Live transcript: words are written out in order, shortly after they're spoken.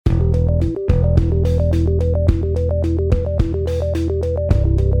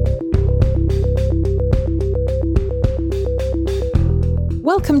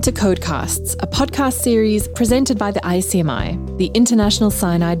Welcome to Codecasts, a podcast series presented by the ICMI, the International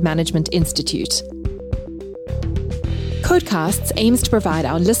Cyanide Management Institute. Codecasts aims to provide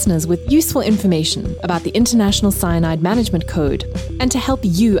our listeners with useful information about the International Cyanide Management Code and to help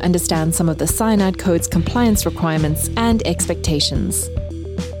you understand some of the Cyanide Code's compliance requirements and expectations.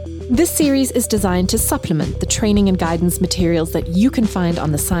 This series is designed to supplement the training and guidance materials that you can find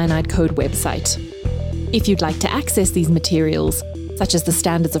on the Cyanide Code website. If you'd like to access these materials, such as the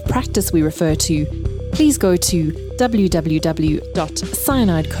standards of practice we refer to, please go to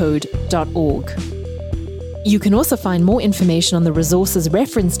www.cyanidecode.org. You can also find more information on the resources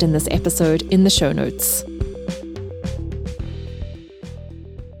referenced in this episode in the show notes.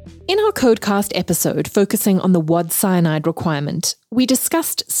 In our Codecast episode focusing on the WAD cyanide requirement, we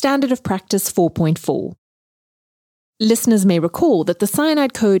discussed Standard of Practice 4.4. Listeners may recall that the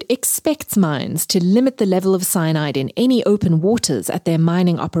Cyanide Code expects mines to limit the level of cyanide in any open waters at their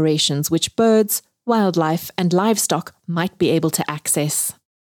mining operations which birds, wildlife, and livestock might be able to access.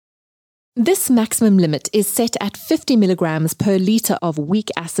 This maximum limit is set at 50 milligrams per litre of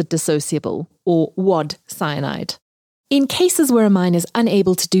weak acid dissociable, or WAD cyanide. In cases where a mine is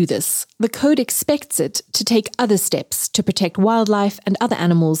unable to do this, the Code expects it to take other steps to protect wildlife and other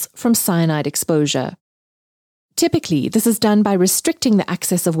animals from cyanide exposure. Typically, this is done by restricting the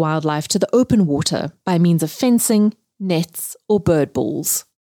access of wildlife to the open water by means of fencing, nets, or bird balls.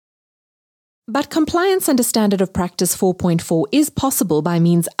 But compliance under Standard of Practice 4.4 is possible by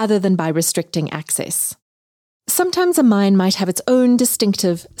means other than by restricting access. Sometimes a mine might have its own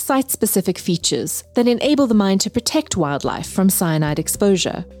distinctive, site-specific features that enable the mine to protect wildlife from cyanide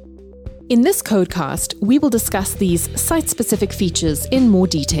exposure. In this Codecast, we will discuss these site-specific features in more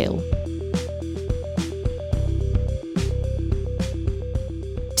detail.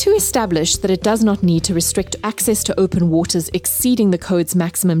 To establish that it does not need to restrict access to open waters exceeding the Code's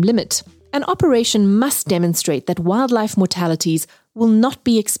maximum limit, an operation must demonstrate that wildlife mortalities will not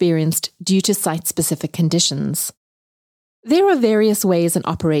be experienced due to site-specific conditions. There are various ways an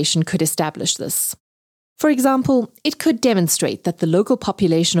operation could establish this. For example, it could demonstrate that the local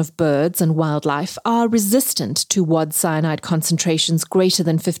population of birds and wildlife are resistant to WAD cyanide concentrations greater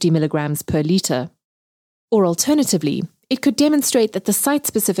than 50 milligrams per litre. Or alternatively, it could demonstrate that the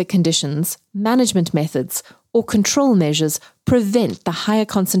site-specific conditions, management methods, or control measures prevent the higher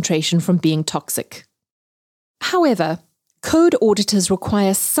concentration from being toxic. However, code auditors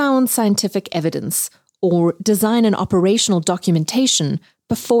require sound scientific evidence or design and operational documentation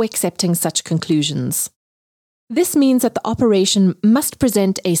before accepting such conclusions. This means that the operation must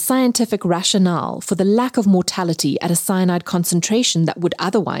present a scientific rationale for the lack of mortality at a cyanide concentration that would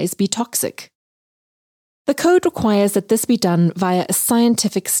otherwise be toxic. The Code requires that this be done via a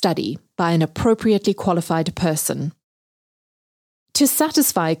scientific study by an appropriately qualified person. To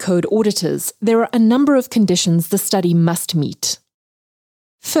satisfy Code auditors, there are a number of conditions the study must meet.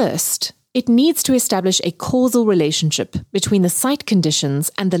 First, it needs to establish a causal relationship between the site conditions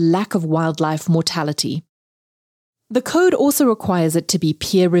and the lack of wildlife mortality. The Code also requires it to be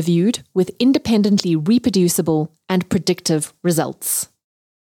peer-reviewed with independently reproducible and predictive results.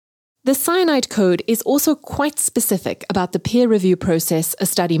 The Cyanide Code is also quite specific about the peer review process a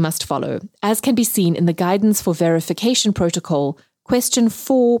study must follow, as can be seen in the Guidance for Verification Protocol, question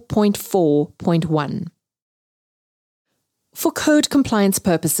 4.4.1. For code compliance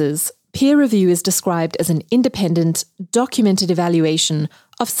purposes, peer review is described as an independent, documented evaluation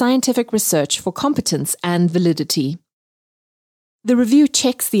of scientific research for competence and validity. The review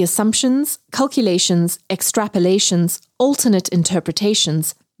checks the assumptions, calculations, extrapolations, alternate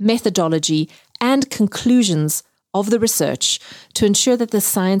interpretations, methodology, and conclusions of the research to ensure that the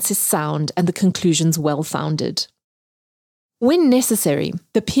science is sound and the conclusions well-founded. When necessary,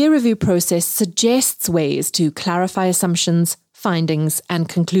 the peer review process suggests ways to clarify assumptions, findings, and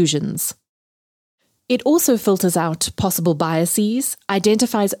conclusions. It also filters out possible biases,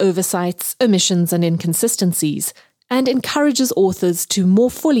 identifies oversights, omissions, and inconsistencies, and encourages authors to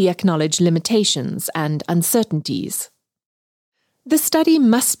more fully acknowledge limitations and uncertainties. The study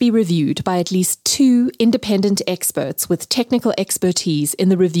must be reviewed by at least 2 independent experts with technical expertise in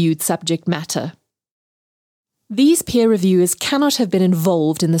the reviewed subject matter. These peer reviewers cannot have been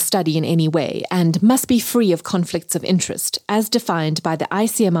involved in the study in any way and must be free of conflicts of interest, as defined by the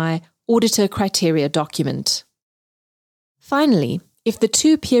ICMI Auditor Criteria document. Finally, if the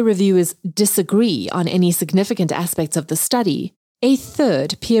 2 peer reviewers disagree on any significant aspects of the study, a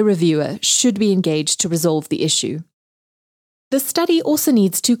third peer reviewer should be engaged to resolve the issue. The study also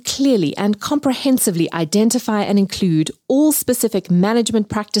needs to clearly and comprehensively identify and include all specific management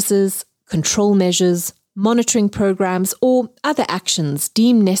practices, control measures, monitoring programs, or other actions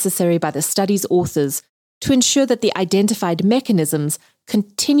deemed necessary by the study's authors to ensure that the identified mechanisms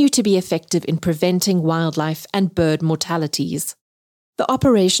continue to be effective in preventing wildlife and bird mortalities. The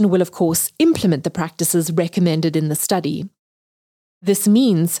operation will, of course, implement the practices recommended in the study. This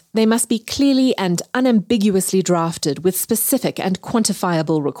means they must be clearly and unambiguously drafted with specific and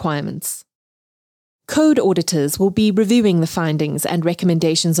quantifiable requirements. Code auditors will be reviewing the findings and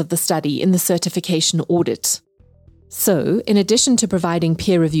recommendations of the study in the certification audit. So, in addition to providing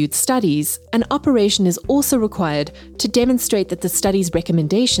peer-reviewed studies, an operation is also required to demonstrate that the study's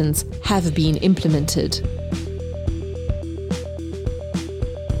recommendations have been implemented.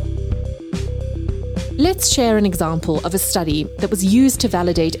 Let's share an example of a study that was used to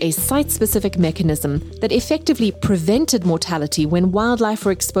validate a site-specific mechanism that effectively prevented mortality when wildlife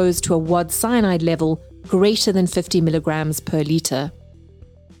were exposed to a WOD cyanide level greater than 50 milligrams per litre.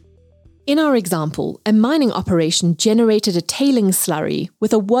 In our example, a mining operation generated a tailings slurry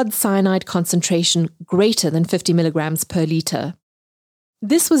with a WOD cyanide concentration greater than 50 milligrams per litre.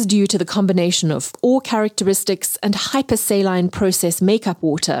 This was due to the combination of ore characteristics and hypersaline process makeup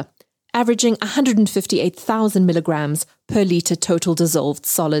water, averaging 158,000 milligrams per litre total dissolved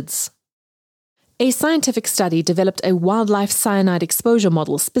solids. A scientific study developed a wildlife cyanide exposure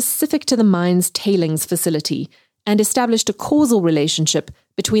model specific to the mine's tailings facility and established a causal relationship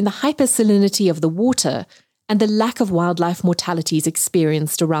between the hypersalinity of the water and the lack of wildlife mortalities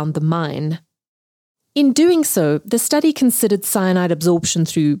experienced around the mine. In doing so, the study considered cyanide absorption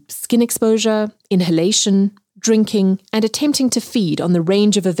through skin exposure, inhalation, drinking, and attempting to feed on the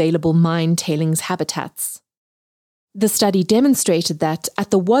range of available mine tailings habitats. The study demonstrated that, at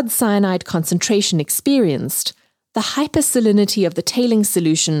the WOD cyanide concentration experienced, the hypersalinity of the tailings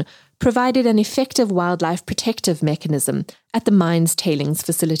solution provided an effective wildlife protective mechanism at the mine's tailings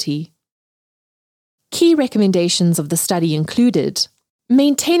facility. Key recommendations of the study included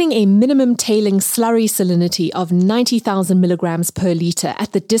maintaining a minimum tailings slurry salinity of 90,000 milligrams per litre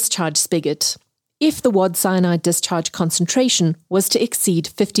at the discharge spigot, if the WOD cyanide discharge concentration was to exceed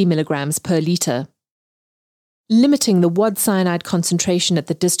 50 milligrams per litre. Limiting the WOD cyanide concentration at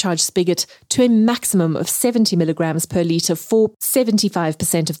the discharge spigot to a maximum of 70 milligrams per litre for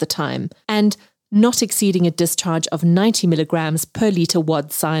 75% of the time, and not exceeding a discharge of 90 milligrams per litre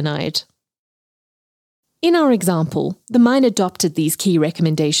WOD cyanide. In our example, the mine adopted these key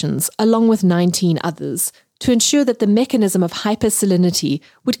recommendations, along with 19 others, to ensure that the mechanism of hypersalinity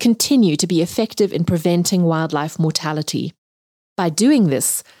would continue to be effective in preventing wildlife mortality. By doing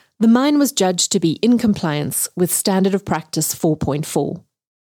this, the mine was judged to be in compliance with Standard of Practice 4.4.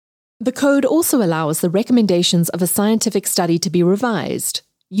 The code also allows the recommendations of a scientific study to be revised,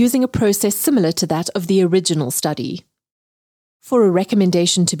 using a process similar to that of the original study. For a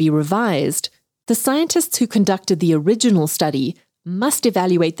recommendation to be revised, the scientists who conducted the original study must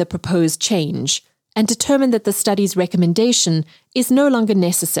evaluate the proposed change and determine that the study's recommendation is no longer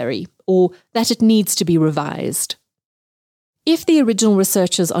necessary or that it needs to be revised. If the original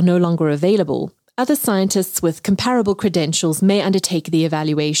researchers are no longer available, other scientists with comparable credentials may undertake the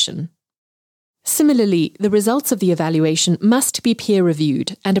evaluation. Similarly, the results of the evaluation must be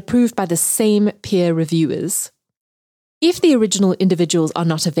peer-reviewed and approved by the same peer reviewers. If the original individuals are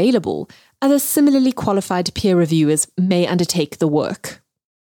not available, other similarly qualified peer reviewers may undertake the work.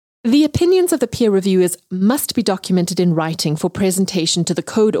 The opinions of the peer reviewers must be documented in writing for presentation to the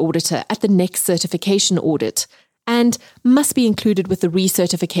code auditor at the next certification audit, and must be included with the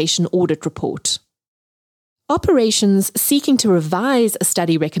recertification audit report. Operations seeking to revise a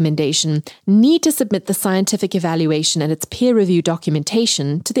study recommendation need to submit the scientific evaluation and its peer review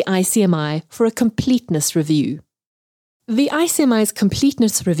documentation to the ICMI for a completeness review. The ICMI's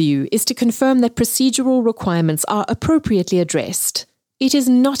completeness review is to confirm that procedural requirements are appropriately addressed. It is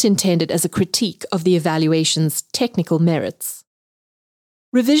not intended as a critique of the evaluation's technical merits.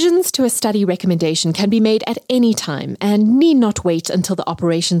 Revisions to a study recommendation can be made at any time and need not wait until the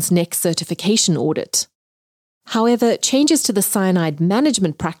operation's next certification audit. However, changes to the cyanide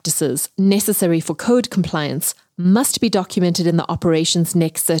management practices necessary for code compliance must be documented in the operation's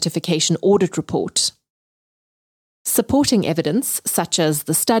next certification audit report. Supporting evidence, such as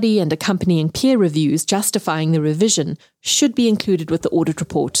the study and accompanying peer reviews justifying the revision, should be included with the audit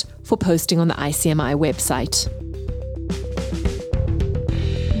report for posting on the ICMI website.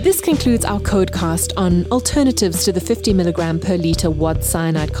 This concludes our codecast on alternatives to the 50 mg per litre WOD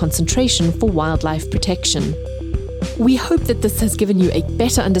cyanide concentration for wildlife protection. We hope that this has given you a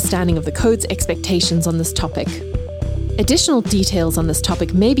better understanding of the code's expectations on this topic. Additional details on this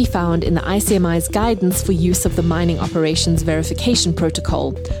topic may be found in the ICMI's guidance for use of the Mining Operations Verification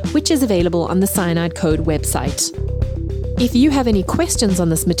Protocol, which is available on the Cyanide Code website. If you have any questions on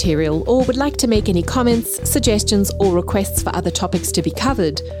this material or would like to make any comments, suggestions, or requests for other topics to be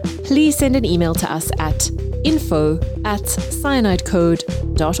covered, please send an email to us at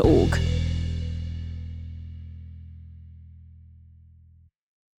info@cyanidecode.org.